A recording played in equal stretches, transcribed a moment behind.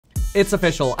It's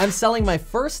official. I'm selling my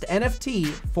first NFT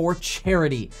for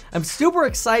charity. I'm super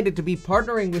excited to be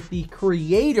partnering with the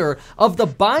creator of the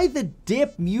Buy the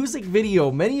Dip music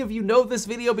video. Many of you know this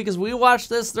video because we watched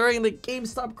this during the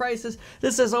GameStop crisis.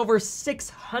 This has over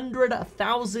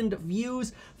 600,000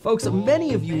 views. Folks,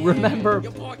 many of you remember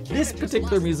this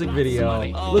particular music video.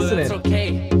 Listen in. It's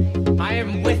okay. I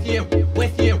am with you,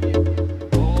 with you.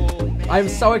 I'm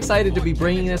so excited to be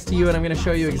bringing this to you, and I'm going to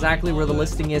show you exactly where the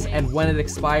listing is and when it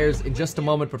expires in just a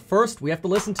moment. But first, we have to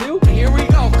listen to... Here we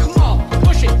go, come on,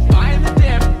 push it, buy the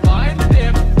dip, buy the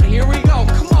dip. Here we go,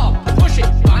 come on, push it,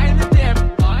 buy the dip,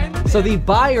 buy the dip. So the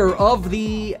buyer of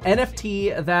the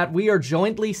NFT that we are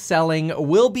jointly selling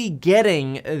will be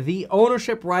getting the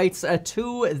ownership rights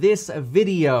to this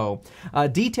video.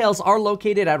 Details are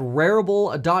located at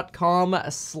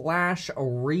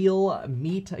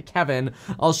rarible.com/realmeetkevin.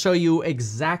 I'll show you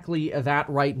exactly that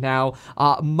right now.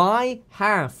 My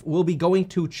half will be going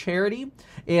to charity,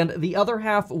 and the other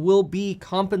half will be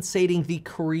compensating the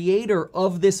creator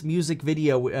of this music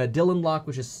video, Dylan Locke,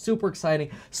 which is super exciting,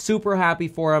 super happy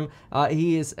for him.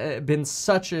 He has been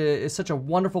such a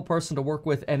wonderful person to work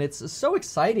with, and it's so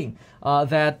exciting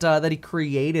that he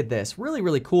created this. Really,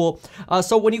 really cool.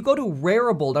 So when you go to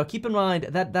Rarible, now keep in mind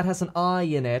that that has an I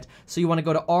in it, so you want to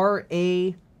go to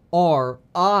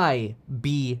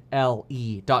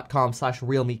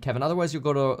rarible.com/realmeetkevin. Otherwise, you'll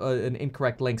go to an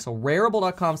incorrect link. So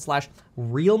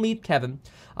rarible.com/realmeetkevin.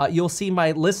 You'll see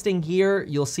my listing here.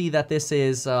 You'll see that this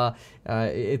is,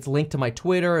 it's linked to my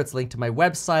Twitter. It's linked to my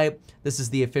website. This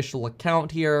is the official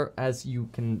account here, as you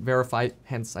can verify.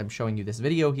 Hence, I'm showing you this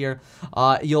video here.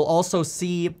 You'll also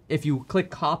see, if you click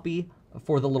copy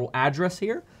for the little address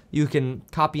here, you can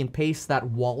copy and paste that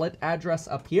wallet address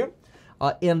up here.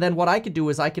 And then what I could do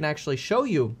is I can actually show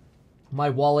you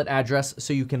my wallet address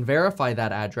so you can verify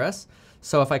that address.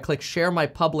 So if I click share my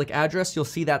public address, you'll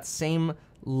see that same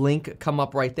link come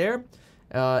up right there.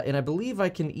 And I believe I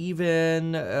can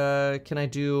even, can I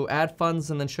do add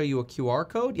funds and then show you a QR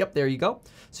code? Yep, there you go.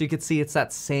 So you can see it's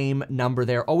that same number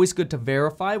there. Always good to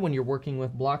verify when you're working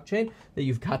with blockchain that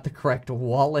you've got the correct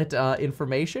wallet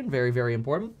information. Very, very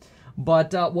important.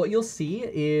 But what you'll see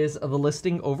is the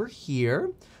listing over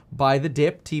here. Buy the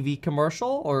Dip TV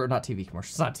commercial, or not TV commercial,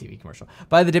 it's not TV commercial,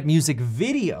 Buy the Dip music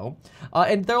video.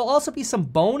 And there'll also be some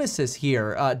bonuses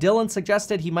here. Dylan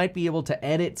suggested he might be able to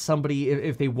edit somebody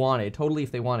if they wanted, totally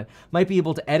if they wanted. Might be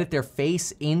able to edit their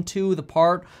face into the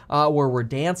part where we're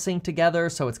dancing together,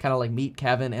 so it's kind of like Meet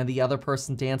Kevin and the other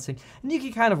person dancing. And you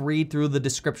can kind of read through the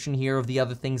description here of the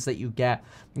other things that you get,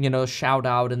 you know, shout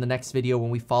out in the next video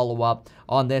when we follow up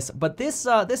on this. But this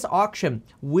auction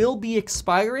will be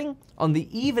expiring on the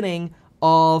evening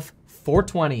of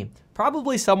 4/20,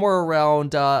 probably somewhere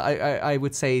around, I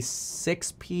would say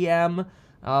 6 p.m.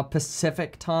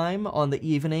 Pacific time on the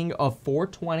evening of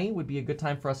 4/20 would be a good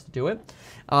time for us to do it.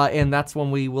 And that's when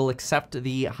we will accept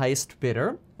the highest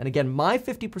bidder. And again, my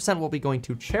 50% will be going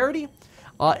to charity.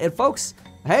 And folks,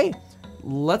 hey,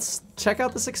 let's check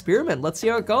out this experiment. Let's see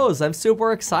how it goes. I'm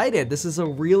super excited. This is a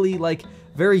really, like,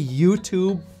 very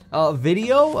YouTube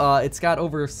video. It's got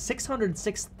over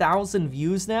 606,000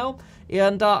 views now,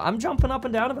 and I'm jumping up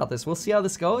and down about this. We'll see how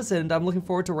this goes, and I'm looking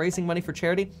forward to raising money for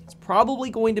charity. It's probably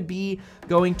going to be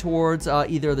going towards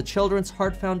either the Children's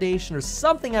Heart Foundation or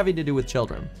something having to do with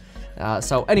children.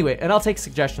 So anyway, and I'll take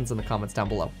suggestions in the comments down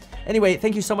below. Anyway,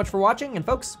 thank you so much for watching, and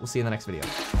folks, we'll see you in the next video.